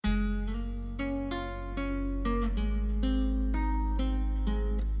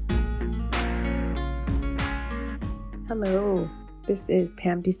Hello, this is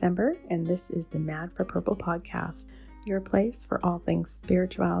Pam December, and this is the Mad for Purple podcast, your place for all things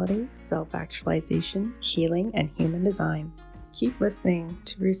spirituality, self-actualization, healing, and human design. Keep listening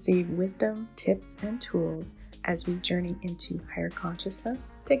to receive wisdom, tips, and tools as we journey into higher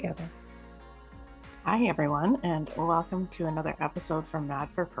consciousness together. Hi, everyone, and welcome to another episode from Mad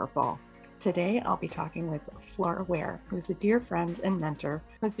for Purple. Today, I'll be talking with Flora Ware, who's a dear friend and mentor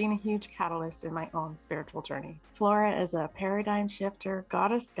who's been a huge catalyst in my own spiritual journey. Flora is a paradigm shifter,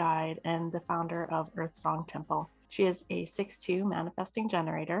 goddess guide, and the founder of Earth Song Temple. She is a 6-2 manifesting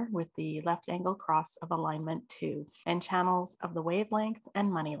generator with the left angle cross of alignment 2 and channels of the wavelength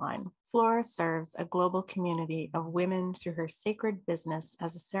and money line. Flora serves a global community of women through her sacred business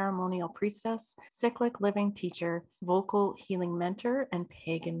as a ceremonial priestess, cyclic living teacher, vocal healing mentor, and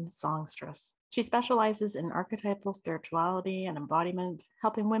pagan songstress. She specializes in archetypal spirituality and embodiment,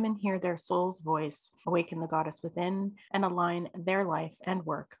 helping women hear their soul's voice, awaken the goddess within, and align their life and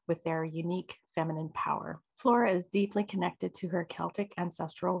work with their unique feminine power. Flora is deeply connected to her Celtic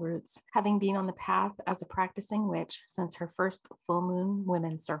ancestral roots, having been on the path as a practicing witch since her first full moon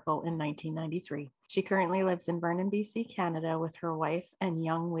women's circle in 1993. She currently lives in Vernon, BC, Canada, with her wife and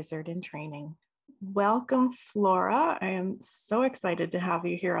young wizard in training. Welcome, Flora. I am so excited to have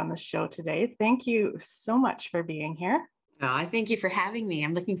you here on the show today. Thank you so much for being here. Oh, I thank you for having me.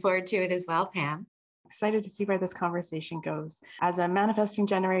 I'm looking forward to it as well, Pam. Excited to see where this conversation goes. As a manifesting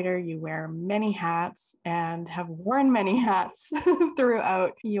generator, you wear many hats and have worn many hats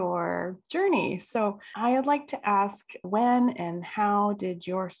throughout your journey. So I'd like to ask, when and how did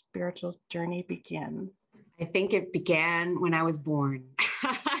your spiritual journey begin? I think it began when I was born.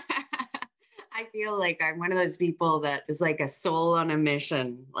 I feel like I'm one of those people that is like a soul on a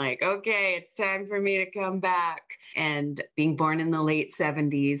mission. Like, okay, it's time for me to come back. And being born in the late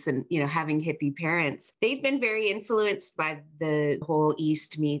 70s and, having hippie parents, they've been very influenced by the whole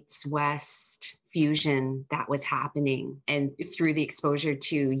East meets West fusion that was happening. And through the exposure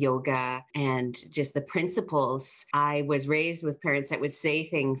to yoga and just the principles, I was raised with parents that would say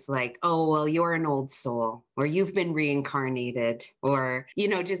things like, oh, well, you're an old soul, or you've been reincarnated, or,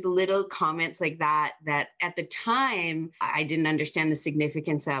 just little comments like that at the time I didn't understand the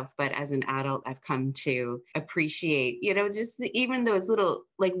significance of, but as an adult, I've come to appreciate, just even those little,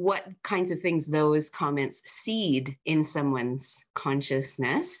 like what kinds of things those comments seed in someone's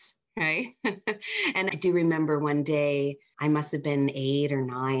consciousness. Right. And I do remember one day I must have been 8 or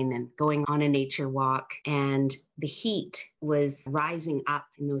 9 and going on a nature walk, and the heat was rising up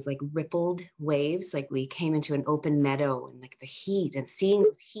in those like rippled waves. Like we came into an open meadow and like the heat and seeing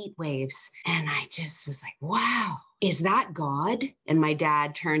those heat waves. And I just was like, wow, is that God? And my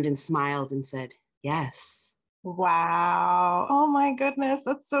dad turned and smiled and said, yes. Wow. Oh my goodness.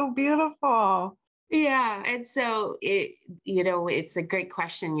 That's so beautiful. Yeah. And so it's a great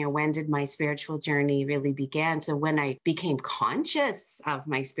question. When did my spiritual journey really begin? So when I became conscious of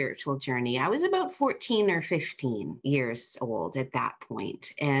my spiritual journey, I was about 14 or 15 years old at that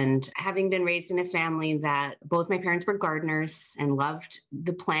point. And having been raised in a family that both my parents were gardeners and loved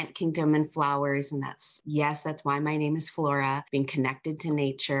the plant kingdom and flowers. And that's why my name is Flora, being connected to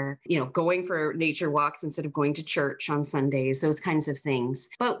nature, going for nature walks instead of going to church on Sundays, those kinds of things.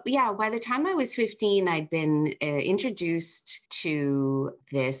 But yeah, by the time I was 15, I'd been introduced to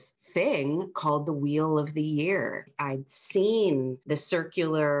this thing called the Wheel of the Year. I'd seen the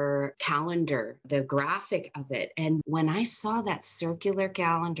circular calendar, the graphic of it. And when I saw that circular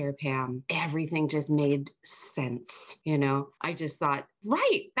calendar, Pam, everything just made sense. I just thought,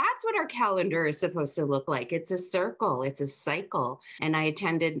 right, that's what our calendar is supposed to look like. It's a circle, it's a cycle. And I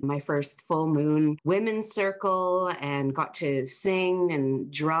attended my first full moon women's circle and got to sing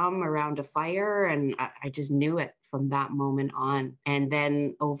and drum around a fire. And I just knew it from that moment on. And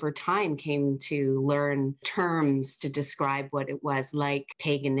then over time came to learn terms to describe what it was, like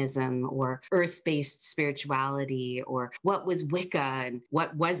paganism or earth-based spirituality, or what was Wicca and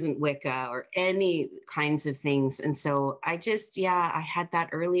what wasn't Wicca, or any kinds of things. And so I had that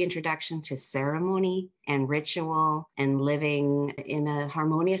early introduction to ceremony and ritual and living in a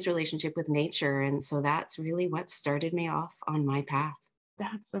harmonious relationship with nature. And so that's really what started me off on my path.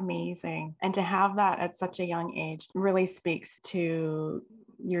 That's amazing. And to have that at such a young age really speaks to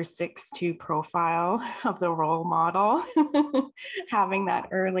your 6-2 profile of the role model, having that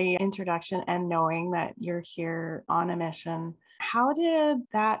early introduction and knowing that you're here on a mission. How did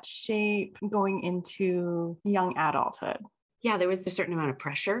that shape going into young adulthood? Yeah, there was a certain amount of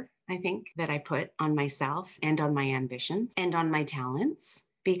pressure, I think, that I put on myself and on my ambitions and on my talents.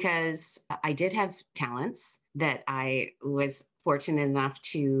 because I did have talents that I was fortunate enough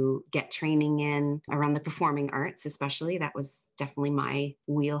to get training in around the performing arts, especially. That was definitely my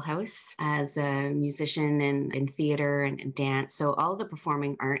wheelhouse as a musician and in theater and dance. So all the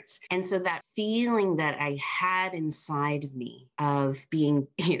performing arts. And so that feeling that I had inside of me of being,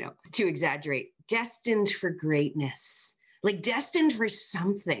 to exaggerate, destined for greatness, like destined for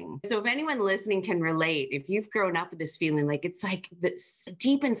something. So if anyone listening can relate, if you've grown up with this feeling, like it's like this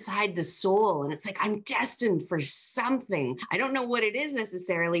deep inside the soul, and it's like, I'm destined for something. I don't know what it is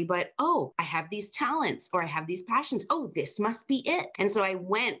necessarily, but oh, I have these talents or I have these passions. Oh, this must be it. And so I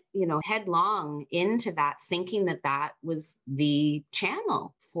went, headlong into that, thinking that that was the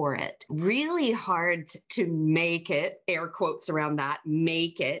channel for it. Really hard to make it, air quotes around that,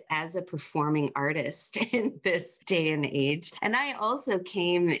 make it as a performing artist in this day and age. And I also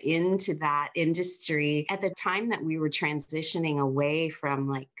came into that industry at the time that we were transitioning away from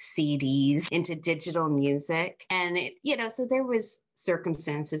like CDs into digital music. And so there was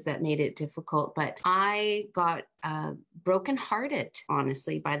circumstances that made it difficult, but I got brokenhearted,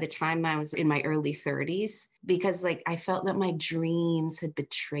 honestly, by the time I was in my early 30s, because I felt that my dreams had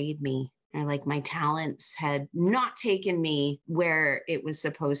betrayed me. Or like my talents had not taken me where it was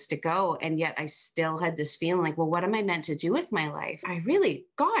supposed to go. And yet I still had this feeling like, well, what am I meant to do with my life? I really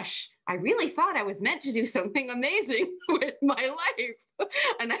thought I was meant to do something amazing with my life.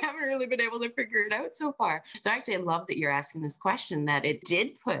 And I haven't really been able to figure it out so far. So actually, I love that you're asking this question, that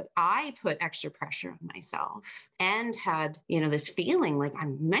I put extra pressure on myself and had, this feeling like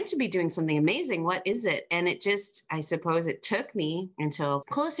I'm meant to be doing something amazing. What is it? And I suppose it took me until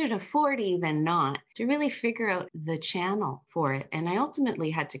closer to 40 than not to really figure out the channel for it. And I ultimately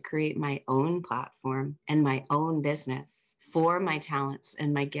had to create my own platform and my own business for my talents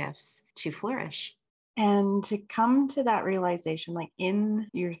and my gifts to flourish. And to come to that realization, like in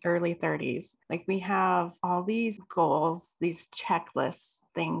your early 30s, like we have all these goals, these checklists,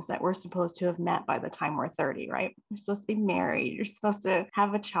 things that we're supposed to have met by the time we're 30, right? You're supposed to be married. You're supposed to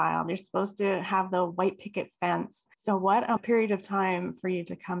have a child. You're supposed to have the white picket fence. So what a period of time for you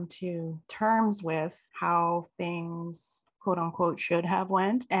to come to terms with how things, quote unquote, should have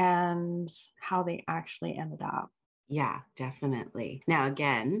went and how they actually ended up. Yeah, definitely. Now,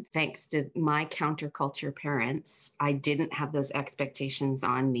 again, thanks to my counterculture parents, I didn't have those expectations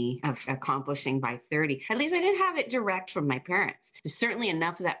on me of accomplishing by 30. At least I didn't have it direct from my parents. There's certainly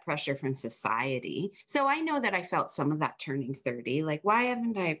enough of that pressure from society. So I know that I felt some of that turning 30, like, why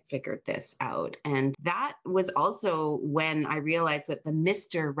haven't I figured this out? And that was also when I realized that the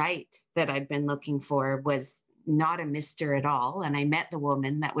Mr. Right that I'd been looking for was not a Mr. at all. And I met the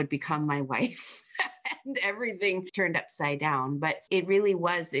woman that would become my wife. And everything turned upside down. But it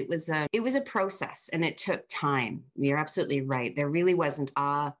was a process, and it took time. You're absolutely right. There really wasn't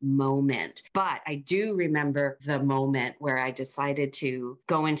a moment, but I do remember the moment where I decided to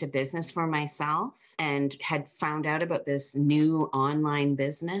go into business for myself and had found out about this new online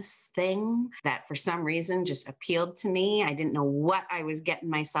business thing that for some reason just appealed to me. I didn't know what I was getting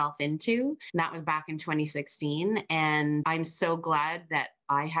myself into. And that was back in 2016. And I'm so glad that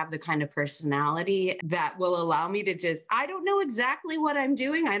I have the kind of personality that will allow me to I don't know exactly what I'm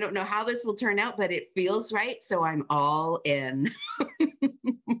doing. I don't know how this will turn out, but it feels right. So I'm all in.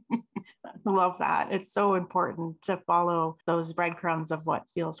 I love that. It's so important to follow those breadcrumbs of what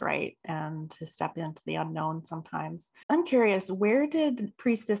feels right and to step into the unknown sometimes. I'm curious, where did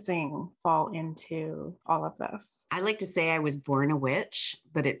priestessing fall into all of this? I like to say I was born a witch,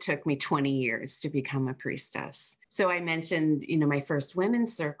 but it took me 20 years to become a priestess. So I mentioned, my first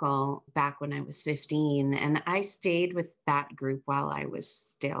women's circle back when I was 15, and I stayed with that group while I was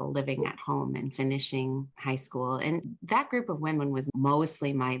still living at home and finishing high school. And that group of women was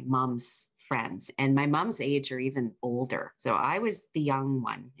mostly my mom's friends, and my mom's age or even older. So I was the young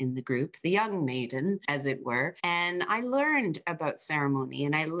one in the group, the young maiden, as it were. And I learned about ceremony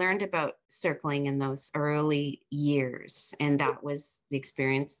and I learned about circling in those early years. And that was the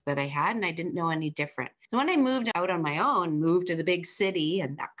experience that I had. And I didn't know any different. So when I moved out on my own, moved to the big city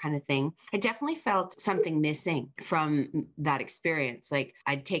and that kind of thing, I definitely felt something missing from that experience. Like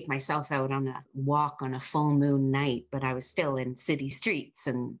I'd take myself out on a walk on a full moon night, but I was still in city streets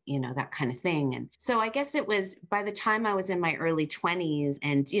and, that kind of thing. And so I guess it was by the time I was in my early 20s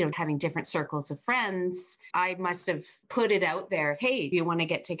and, having different circles of friends, I must have put it out there. Hey, do you want to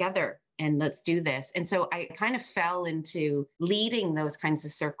get together? And let's do this. And so I kind of fell into leading those kinds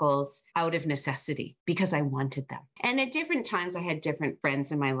of circles out of necessity because I wanted them. And at different times, I had different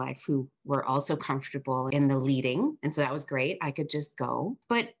friends in my life who were also comfortable in the leading. And so that was great. I could just go.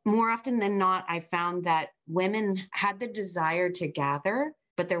 But more often than not, I found that women had the desire to gather,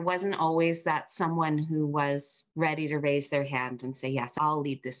 but there wasn't always that someone who was ready to raise their hand and say, yes, I'll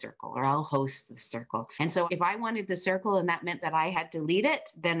lead the circle or I'll host the circle. And so if I wanted the circle and that meant that I had to lead it,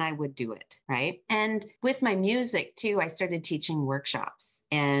 then I would do it. Right. And with my music too, I started teaching workshops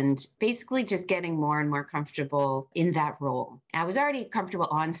and basically just getting more and more comfortable in that role. I was already comfortable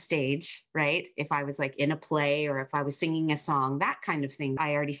on stage, right? If I was like in a play or if I was singing a song, that kind of thing,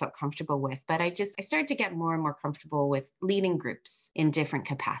 I already felt comfortable with. But I started to get more and more comfortable with leading groups in different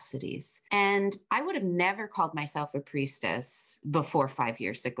capacities. And I would have never called myself a priestess before 5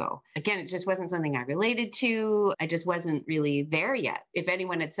 years ago. Again, it just wasn't something I related to. I just wasn't really there yet. If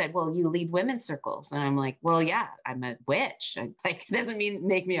anyone had said, well, you lead women's circles. And I'm like, well, yeah, I'm a witch. It doesn't mean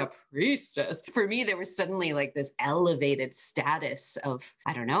make me a priestess. For me, there was suddenly like this elevated status of,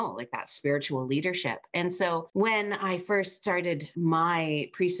 I don't know, like that spiritual leadership. And so when I first started my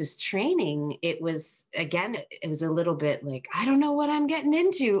priestess training, it was a little bit like, I don't know what I'm getting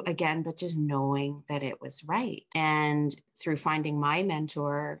into again, but just knowing that it was right. And through finding my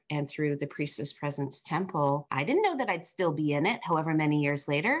mentor and through the Priestess Presence Temple, I didn't know that I'd still be in it, however many years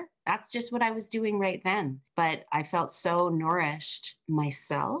later. That's just what I was doing right then. But I felt so nourished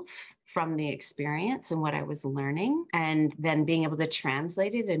myself from the experience and what I was learning, and then being able to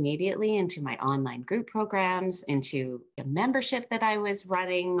translate it immediately into my online group programs, into a membership that I was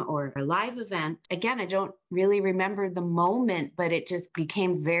running or a live event. Again, I don't really remember the moment, but it just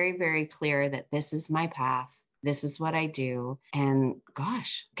became very, very clear that this is my path. This is what I do. And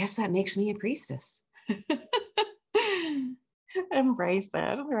gosh, I guess that makes me a priestess. Embrace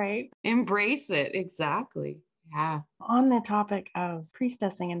it, right? Embrace it. Exactly. Yeah. On the topic of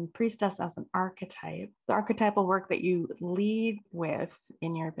priestessing and priestess as an archetype, the archetypal work that you lead with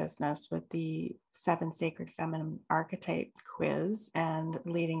in your business with the 7 Sacred Feminine Archetype quiz and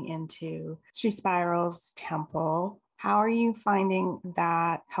leading into She Spirals Temple, how are you finding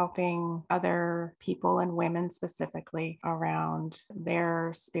that helping other people and women specifically around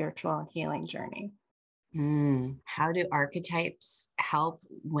their spiritual and healing journey? How do archetypes help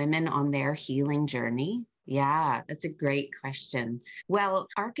women on their healing journey? Yeah, that's a great question. Well,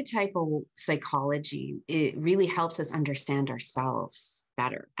 archetypal psychology, it really helps us understand ourselves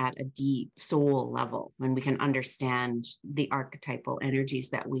better at a deep soul level when we can understand the archetypal energies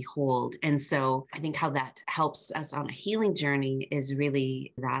that we hold. And so I think how that helps us on a healing journey is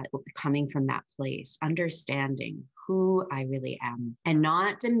really that coming from that place, understanding who I really am, and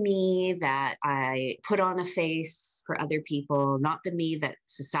not the me that I put on a face for other people, not the me that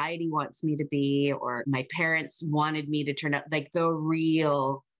society wants me to be, or my parents wanted me to turn out, like the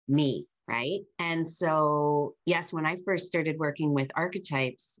real me. Right. And so, yes, when I first started working with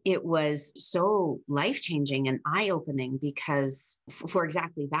archetypes, it was so life-changing and eye-opening because for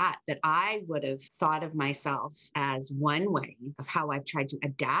exactly that I would have thought of myself as one way of how I've tried to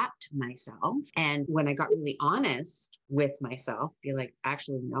adapt myself. And when I got really honest with myself, be like,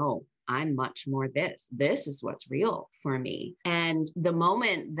 actually, no, I'm much more this. This is what's real for me. And the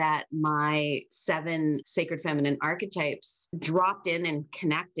moment that my 7 sacred feminine archetypes dropped in and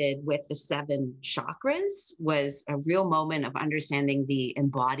connected with the 7 chakras was a real moment of understanding the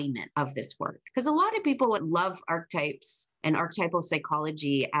embodiment of this work. Because a lot of people would love archetypes and archetypal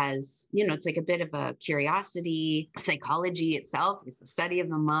psychology as, it's like a bit of a curiosity. Psychology itself is the study of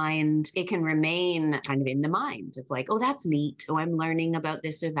the mind. It can remain kind of in the mind of like, oh, that's neat. Oh, I'm learning about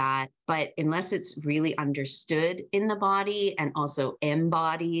this or that. But unless it's really understood in the body and also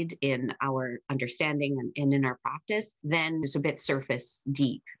embodied in our understanding and in our practice, then it's a bit surface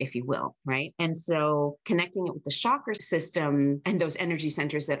deep, if you will, right? And so connecting it with the chakra system and those energy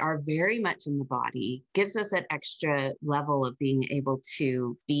centers that are very much in the body gives us that extra level of being able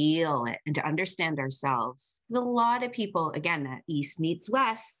to feel it and to understand ourselves. There's a lot of people, again, that East meets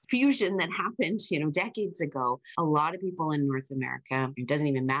West fusion that happened, decades ago. A lot of people in North America, it doesn't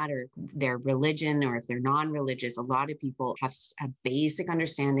even matter their religion or if they're non-religious, a lot of people have a basic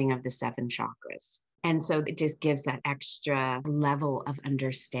understanding of the 7 chakras. And so it just gives that extra level of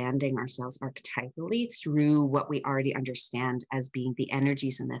understanding ourselves archetypally through what we already understand as being the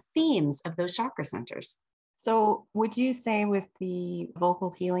energies and the themes of those chakra centers. So would you say with the vocal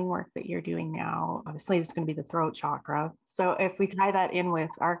healing work that you're doing now, obviously it's going to be the throat chakra. So if we tie that in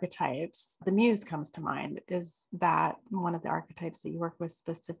with archetypes, the muse comes to mind. Is that one of the archetypes that you work with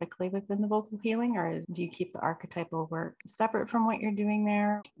specifically within the vocal healing, or do you keep the archetypal work separate from what you're doing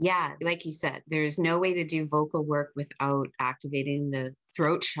there? Yeah, like you said, there's no way to do vocal work without activating the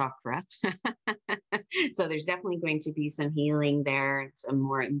throat chakra. So there's definitely going to be some healing there, some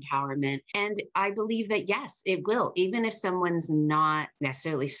more empowerment. And I believe that, yes, it will. Even if someone's not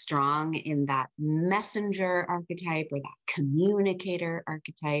necessarily strong in that messenger archetype or that communicator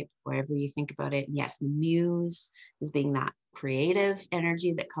archetype, whatever you think about it. And yes, the muse is being that creative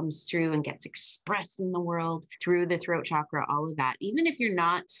energy that comes through and gets expressed in the world through the throat chakra, all of that. Even if you're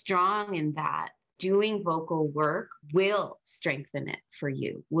not strong in that, doing vocal work will strengthen it for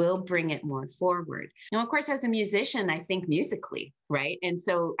you, will bring it more forward. Now, of course, as a musician, I think musically, right? And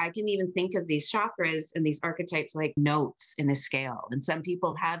so I can even think of these chakras and these archetypes like notes in a scale. And some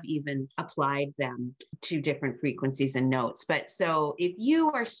people have even applied them to different frequencies and notes. But so if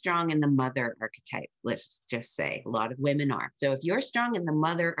you are strong in the mother archetype, let's just say a lot of women are. So if you're strong in the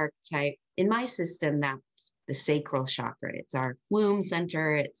mother archetype, in my system, that's the sacral chakra. It's our womb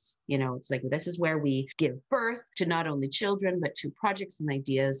center. It's, it's like, this is where we give birth to not only children, but to projects and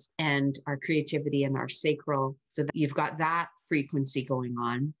ideas and our creativity and our sacral. So that you've got that frequency going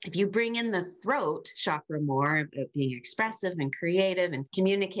on. If you bring in the throat chakra more, of being expressive and creative and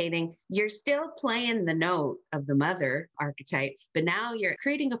communicating, you're still playing the note of the mother archetype, but now you're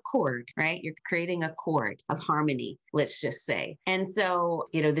creating a chord, right? You're creating a chord of harmony, let's just say. And so,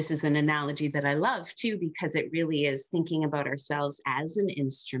 this is an analogy that I love too, because it really is thinking about ourselves as an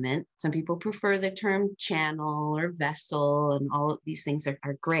instrument. Some people prefer the term channel or vessel, and all of these things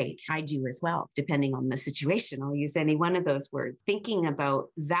are great. I do as well, depending on the situation. I'll use any one of those words. Thinking about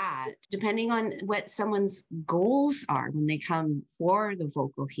that, depending on what someone's goals are when they come for the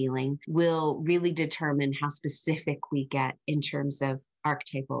vocal healing, will really determine how specific we get in terms of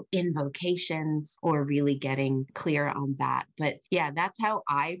archetypal invocations or really getting clear on that. But yeah, that's how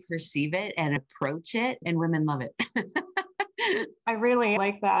I perceive it and approach it, and women love it. I really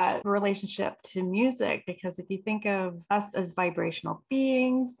like that relationship to music, because if you think of us as vibrational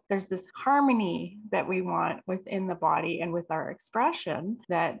beings, there's this harmony that we want within the body and with our expression,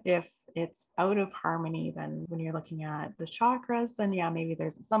 that if it's out of harmony, then when you're looking at the chakras, then yeah, maybe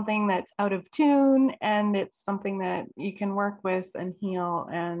there's something that's out of tune, and it's something that you can work with and heal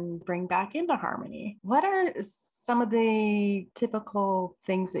and bring back into harmony. What are some of the typical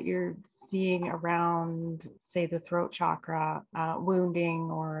things that you're seeing around, say, the throat chakra,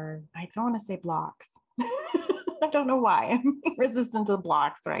 wounding, or I don't want to say blocks. I don't know why I'm resistant to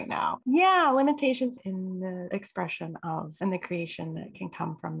blocks right now. Yeah, limitations in the expression of and the creation that can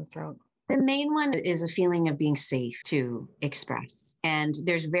come from the throat. The main one is a feeling of being safe to express. And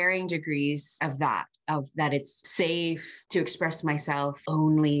there's varying degrees of that it's safe to express myself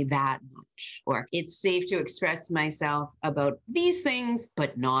only that much, or it's safe to express myself about these things,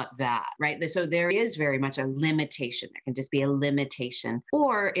 but not that, right? So there is very much a limitation. There can just be a limitation.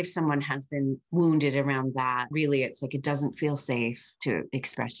 Or if someone has been wounded around that, really, it's like, it doesn't feel safe to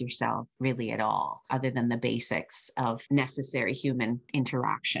express yourself really at all, other than the basics of necessary human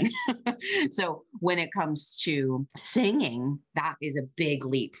interaction. So when it comes to singing, that is a big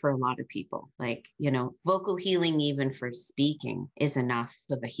leap for a lot of people. Like, vocal healing, even for speaking, is enough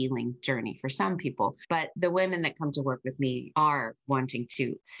of a healing journey for some people. But the women that come to work with me are wanting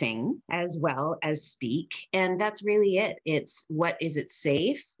to sing as well as speak. And that's really it. It's what is it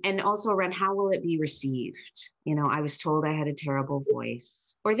safe? And also around how will it be received? I was told I had a terrible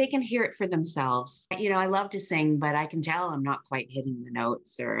voice, or they can hear it for themselves. I love to sing, but I can tell I'm not quite hitting the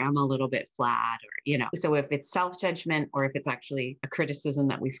notes, or I'm a little bit flat, or, so if it's self-judgment or if it's actually a criticism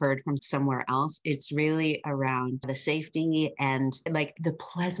that we've heard from somewhere else, it's really around the safety and like the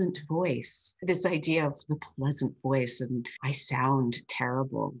pleasant voice, this idea of the pleasant voice. And I sound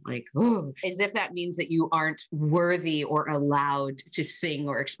terrible, like, oh, as if that means that you aren't worthy or allowed to sing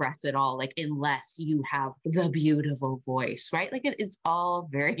or express at all, like, unless you have the beautiful voice, right? Like, it is all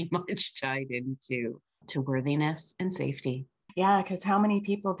very much tied into worthiness and safety. Yeah, because how many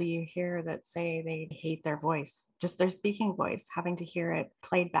people do you hear that say they hate their voice, just their speaking voice, having to hear it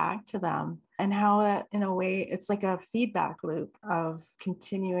played back to them? And how that, in a way, it's like a feedback loop of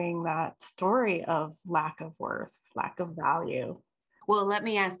continuing that story of lack of worth, lack of value. Well, let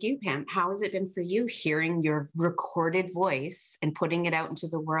me ask you, Pam, how has it been for you hearing your recorded voice and putting it out into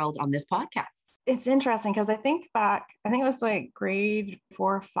the world on this podcast? It's interesting because I think it was like grade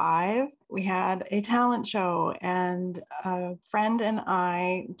 4 or 5. We had a talent show, and a friend and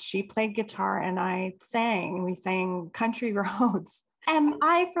she played guitar and I sang. We sang Country Roads. And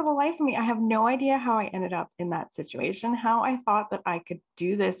for the life of me, I have no idea how I ended up in that situation, how I thought that I could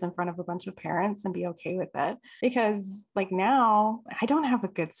do this in front of a bunch of parents and be okay with it. Because like now, I don't have a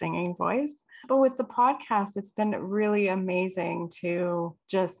good singing voice. But with the podcast, it's been really amazing to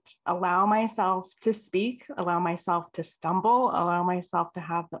just allow myself to speak, allow myself to stumble, allow myself to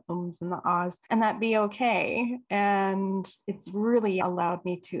have the ums and the ahs, and that be okay. And it's really allowed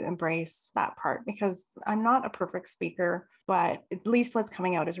me to embrace that part, because I'm not a perfect speaker, but least what's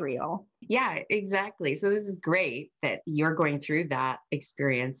coming out is real. Yeah, exactly. So this is great that you're going through that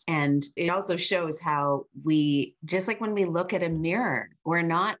experience. And it also shows how we, just like when we look at a mirror, we're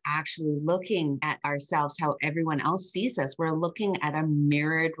not actually looking at ourselves how everyone else sees us. We're looking at a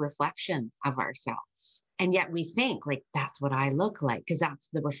mirrored reflection of ourselves. And yet we think like, that's what I look like, because that's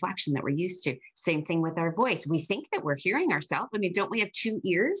the reflection that we're used to. Same thing with our voice. We think that we're hearing ourselves. I mean, don't we have two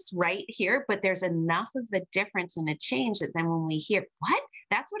ears right here? But there's enough of a difference and a change that then when we hear, what?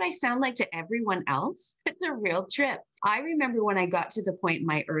 That's what I sound like to everyone else. It's a real trip. I remember when I got to the point in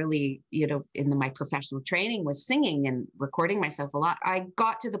my early, my professional training was singing and recording myself a lot. I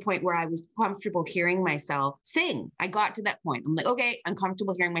got to the point where I was comfortable hearing myself sing. I got to that point. I'm like, okay, I'm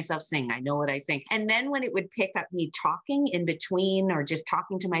comfortable hearing myself sing. I know what I sing. And then when it would pick up me talking in between or just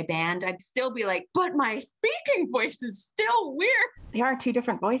talking to my band, I'd still be like, but my speaking voice is still weird. They are two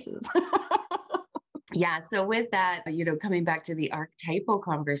different voices. Yeah. So with that, coming back to the archetypal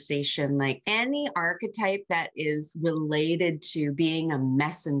conversation, like any archetype that is related to being a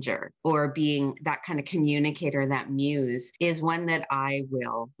messenger or being that kind of communicator, that muse is one that I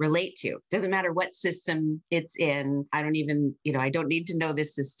will relate to. Doesn't matter what system it's in. I don't even, I don't need to know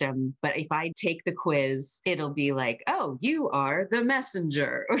this system, but if I take the quiz, it'll be like, oh, you are the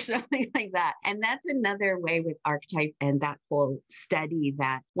messenger or something like that. And that's another way with archetype and that whole study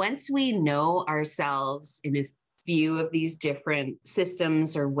that once we know ourselves in a few of these different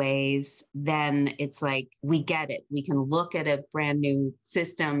systems or ways, then it's like we get it. We can look at a brand new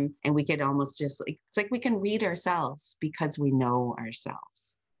system and we could almost just it's like we can read ourselves because we know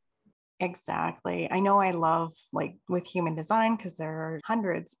ourselves. Exactly. I know I love like with human design because there are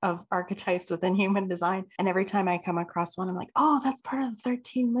hundreds of archetypes within human design. And every time I come across one, I'm like, oh, that's part of the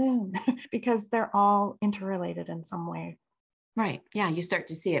 13 moon because they're all interrelated in some way. Right. Yeah. You start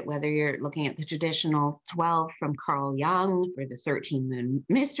to see it, whether you're looking at the traditional 12 from Carl Jung or the 13 moon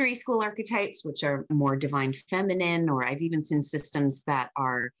mystery school archetypes, which are more divine feminine, or I've even seen systems that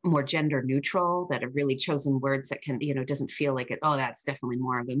are more gender neutral, that have really chosen words that can, doesn't feel like it. Oh, that's definitely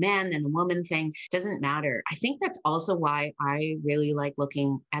more of a man than a woman thing. Doesn't matter. I think that's also why I really like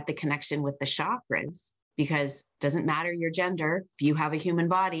looking at the connection with the chakras. Because it doesn't matter your gender. If you have a human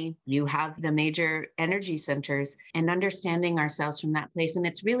body, you have the major energy centers and understanding ourselves from that place. And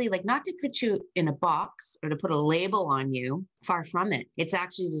it's really like not to put you in a box or to put a label on you, far from it. It's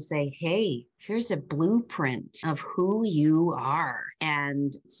actually to say, hey, here's a blueprint of who you are.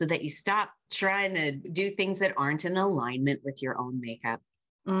 And so that you stop trying to do things that aren't in alignment with your own makeup.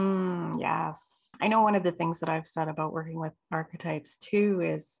 Yes. I know one of the things that I've said about working with archetypes too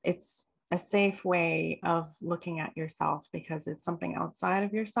is it's a safe way of looking at yourself because it's something outside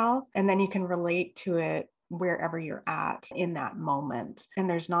of yourself. And then you can relate to it wherever you're at in that moment. And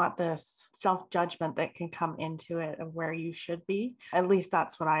there's not this self-judgment that can come into it of where you should be. At least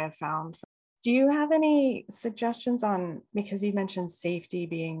that's what I have found. Do you have any suggestions on, because you mentioned safety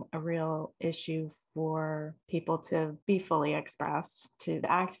being a real issue for people to be fully expressed, to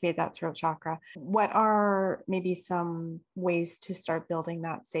activate that throat chakra? What are maybe some ways to start building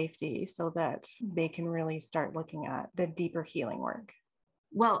that safety so that they can really start looking at the deeper healing work?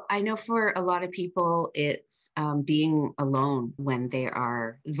 Well, I know for a lot of people, it's being alone when they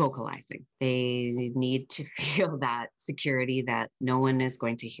are vocalizing. They need to feel that security that no one is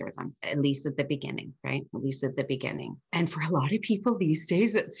going to hear them, at least at the beginning, right? At least at the beginning. And for a lot of people these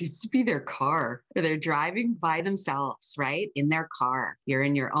days, it seems to be their car, or they're driving by themselves, right? In their car. You're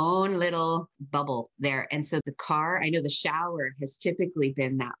in your own little bubble there. And so the car, I know the shower has typically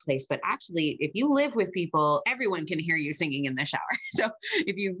been that place, but actually, if you live with people, everyone can hear you singing in the shower. So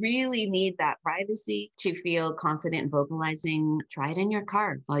if you really need that privacy to feel confident in vocalizing, try it in your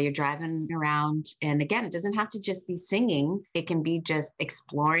car while you're driving around. And again, it doesn't have to just be singing. It can be just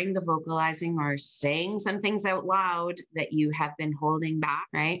exploring the vocalizing or saying some things out loud that you have been holding back,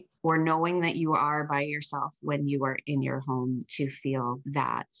 right? Or knowing that you are by yourself when you are in your home to feel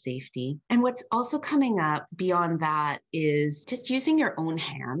that safety. And what's also coming up beyond that is just using your own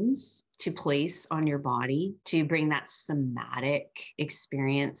hands to place on your body to bring that somatic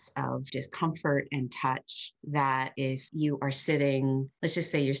experience of just comfort and touch that if you are sitting, let's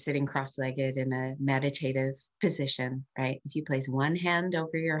just say you're sitting cross-legged in a meditative position, right? If you place one hand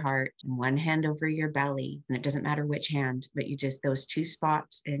over your heart and one hand over your belly, and it doesn't matter which hand, but you just those two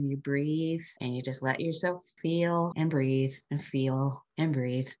spots and you breathe and you just let yourself feel and breathe and feel and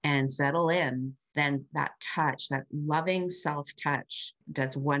breathe and settle in, then that touch, that loving self-touch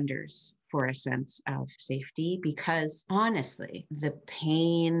does wonders for a sense of safety, because honestly, the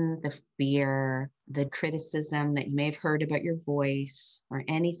pain, the fear, the criticism that you may have heard about your voice or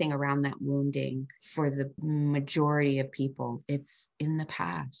anything around that wounding, for the majority of people, it's in the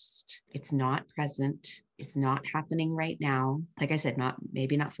past. It's not present. It's not happening right now. Like I said,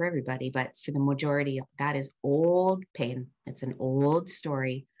 maybe not for everybody, but for the majority, that is old pain. It's an old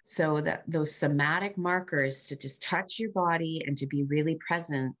story. So that those somatic markers to just touch your body and to be really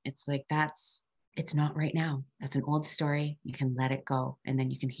present, it's like it's not right now. That's an old story. You can let it go, and then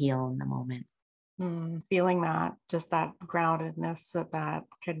you can heal in the moment. Feeling that, just that groundedness that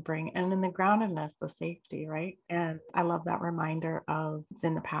could bring, and in the groundedness, the safety, right? And I love that reminder of it's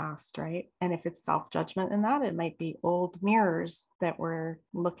in the past, right? And if it's self-judgment in that, it might be old mirrors that we're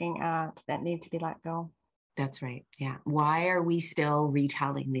looking at that need to be let go. That's right. Yeah. Why are we still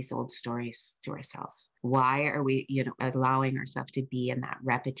retelling these old stories to ourselves? Why are we, allowing ourselves to be in that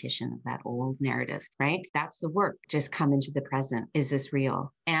repetition of that old narrative, right? That's the work. Just come into the present. Is this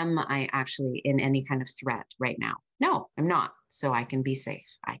real? Am I actually in any kind of threat right now? No, I'm not. So I can be safe.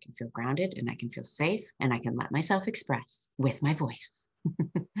 I can feel grounded and I can feel safe and I can let myself express with my voice.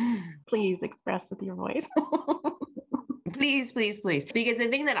 Please express with your voice. Please, please, please. Because the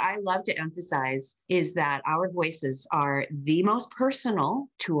thing that I love to emphasize is that our voices are the most personal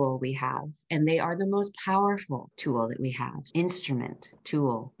tool we have, and they are the most powerful tool that we have. Instrument,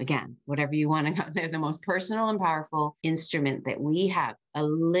 tool, again, whatever you want to go, they're the most personal and powerful instrument that we have. A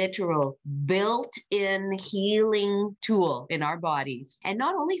literal built-in healing tool in our bodies. And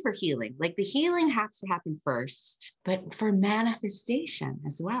not only for healing, like the healing has to happen first, but for manifestation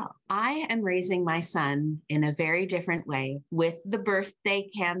as well. I am raising my son in a very different way with the birthday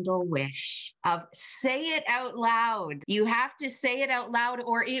candle wish of say it out loud. You have to say it out loud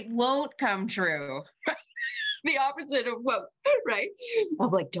or it won't come true. The opposite of what, right?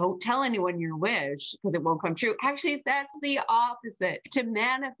 Of like, don't tell anyone your wish because it won't come true. Actually, that's the opposite. To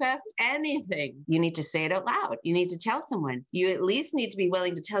manifest anything, you need to say it out loud. You need to tell someone. You at least need to be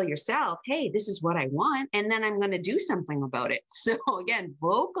willing to tell yourself, hey, this is what I want. And then I'm going to do something about it. So again,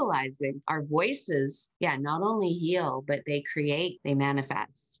 vocalizing our voices, not only heal, but they create, they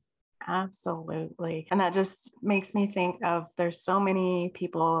manifest. Absolutely. And that just makes me think of there's so many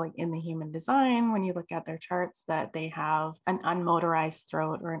people in the human design, when you look at their charts, that they have an unmotorized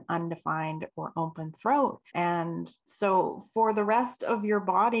throat or an undefined or open throat. And so for the rest of your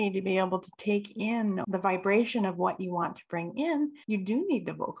body to be able to take in the vibration of what you want to bring in, you do need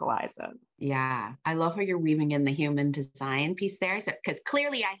to vocalize it. Yeah. I love how you're weaving in the human design piece there. So, because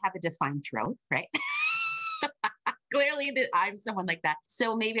clearly I have a defined throat, right? Clearly I'm someone like that.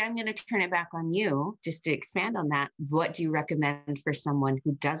 So maybe I'm going to turn it back on you just to expand on that. What do you recommend for someone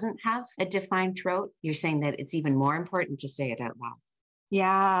who doesn't have a defined throat? You're saying that it's even more important to say it out loud.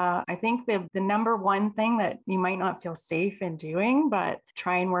 Yeah, I think the number one thing that you might not feel safe in doing, but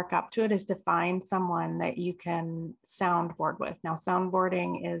try and work up to it, is to find someone that you can soundboard with. Now,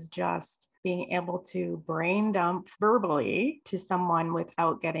 soundboarding is just being able to brain dump verbally to someone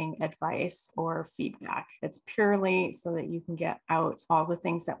without getting advice or feedback. It's purely so that you can get out all the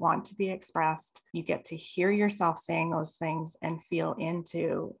things that want to be expressed. You get to hear yourself saying those things and feel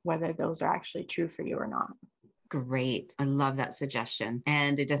into whether those are actually true for you or not. Great. I love that suggestion.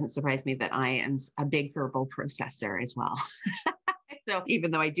 And it doesn't surprise me that I am a big verbal processor as well. So even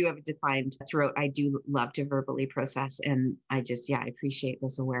though I do have a defined throat, I do love to verbally process. And I appreciate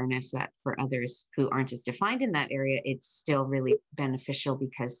this awareness that for others who aren't as defined in that area, it's still really beneficial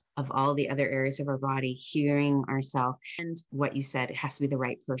because of all the other areas of our body, hearing ourselves. And what you said, it has to be the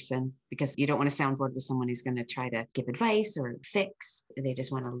right person, because you don't want to soundboard with someone who's going to try to give advice or fix. They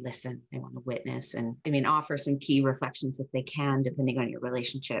just want to listen. They want to witness and offer some key reflections if they can, depending on your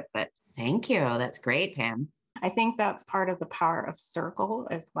relationship. But thank you. That's great, Pam. I think that's part of the power of circle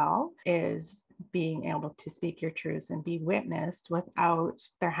as well, is being able to speak your truth and be witnessed without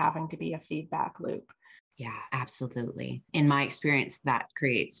there having to be a feedback loop. Yeah, absolutely. In my experience, that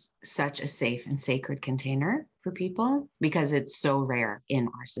creates such a safe and sacred container for people because it's so rare in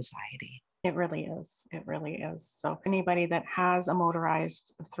our society. It really is. It really is. So anybody that has a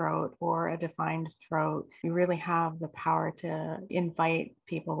motorized throat or a defined throat, you really have the power to invite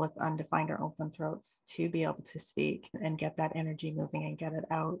people with undefined or open throats to be able to speak and get that energy moving and get it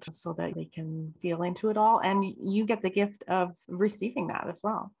out so that they can feel into it all. And you get the gift of receiving that as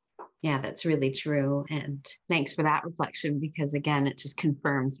well. Yeah, that's really true. And thanks for that reflection, because again, it just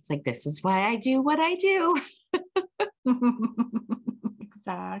confirms it's like, this is why I do what I do.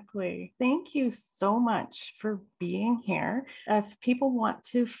 Exactly. Thank you so much for being here. If people want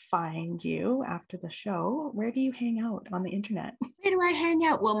to find you after the show, where do you hang out on the internet? Where do I hang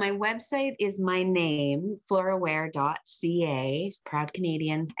out? Well, my website is my name, floraware.ca, proud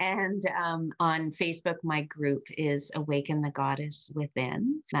Canadian. And on Facebook, my group is Awaken the Goddess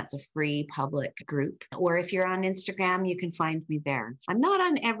Within. That's a free public group. Or if you're on Instagram, you can find me there. I'm not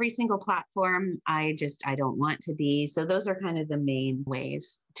on every single platform. I don't want to be. So those are kind of the main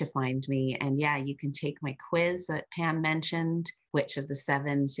ways to find me. And yeah, you can take my quiz that Pam mentioned. Which of the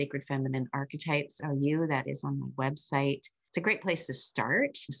 7 sacred feminine archetypes are you? That is on my website. It's a great place to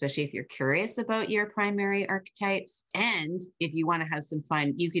start, especially if you're curious about your primary archetypes. And if you want to have some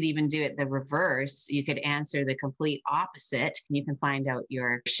fun, you could even do it the reverse. You could answer the complete opposite, and you can find out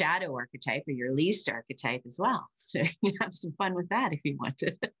your shadow archetype or your least archetype as well. So you have some fun with that if you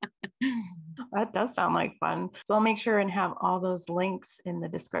wanted. That does sound like fun. So I'll make sure and have all those links in the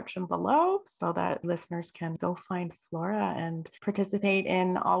description below so that listeners can go find Flora and participate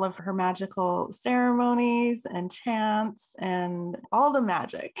in all of her magical ceremonies and chants and all the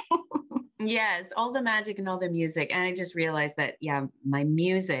magic. Yes, all the magic and all the music. And I just realized that, yeah, my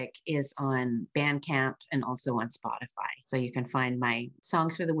music is on Bandcamp and also on Spotify. So you can find my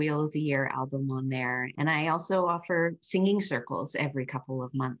Songs for the Wheel of the Year album on there. And I also offer singing circles every couple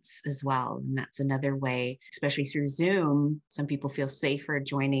of months as well. And that's another way, especially through Zoom. Some people feel safer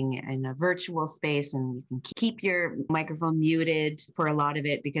joining in a virtual space, and you can keep your microphone muted for a lot of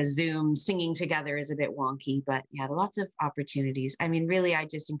it because Zoom singing together is a bit wonky. But yeah, lots of opportunities. I mean, really, I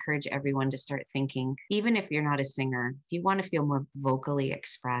just encourage everyone to start thinking, even if you're not a singer, if you want to feel more vocally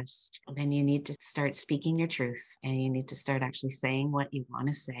expressed, then you need to start speaking your truth, and you need to start actually saying what you want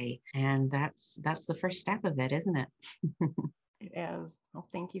to say. And that's the first step of it, isn't it? It is. Well,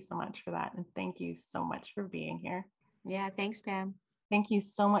 thank you so much for that. And thank you so much for being here. Yeah, thanks, Pam. Thank you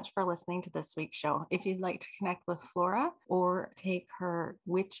so much for listening to this week's show. If you'd like to connect with Flora or take her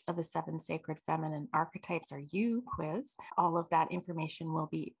Which of the 7 Sacred Feminine Archetypes Are You quiz, all of that information will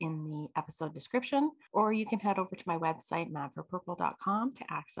be in the episode description, or you can head over to my website, madforpurple.com, to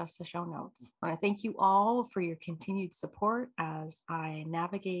access the show notes. I want to thank you all for your continued support as I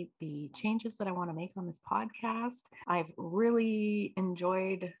navigate the changes that I want to make on this podcast. I've really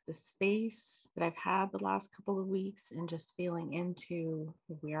enjoyed the space that I've had the last couple of weeks and just feeling into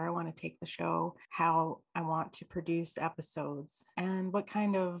where I want to take the show, how I want to produce episodes, and what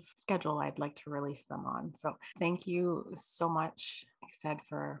kind of schedule I'd like to release them on. So thank you so much, like I said,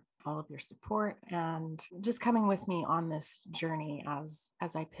 for all of your support and just coming with me on this journey as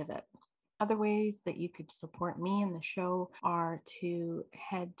I pivot. Other ways that you could support me and the show are to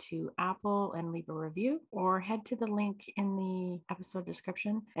head to Apple and leave a review, or head to the link in the episode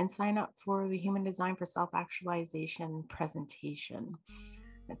description and sign up for the Human Design for Self-Actualization presentation.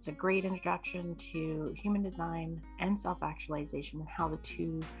 It's a great introduction to human design and self-actualization and how the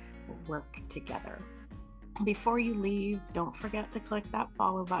two work together. Before you leave, don't forget to click that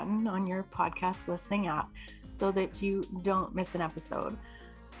follow button on your podcast listening app so that you don't miss an episode.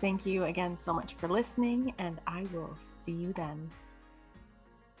 Thank you again so much for listening, and I will see you then.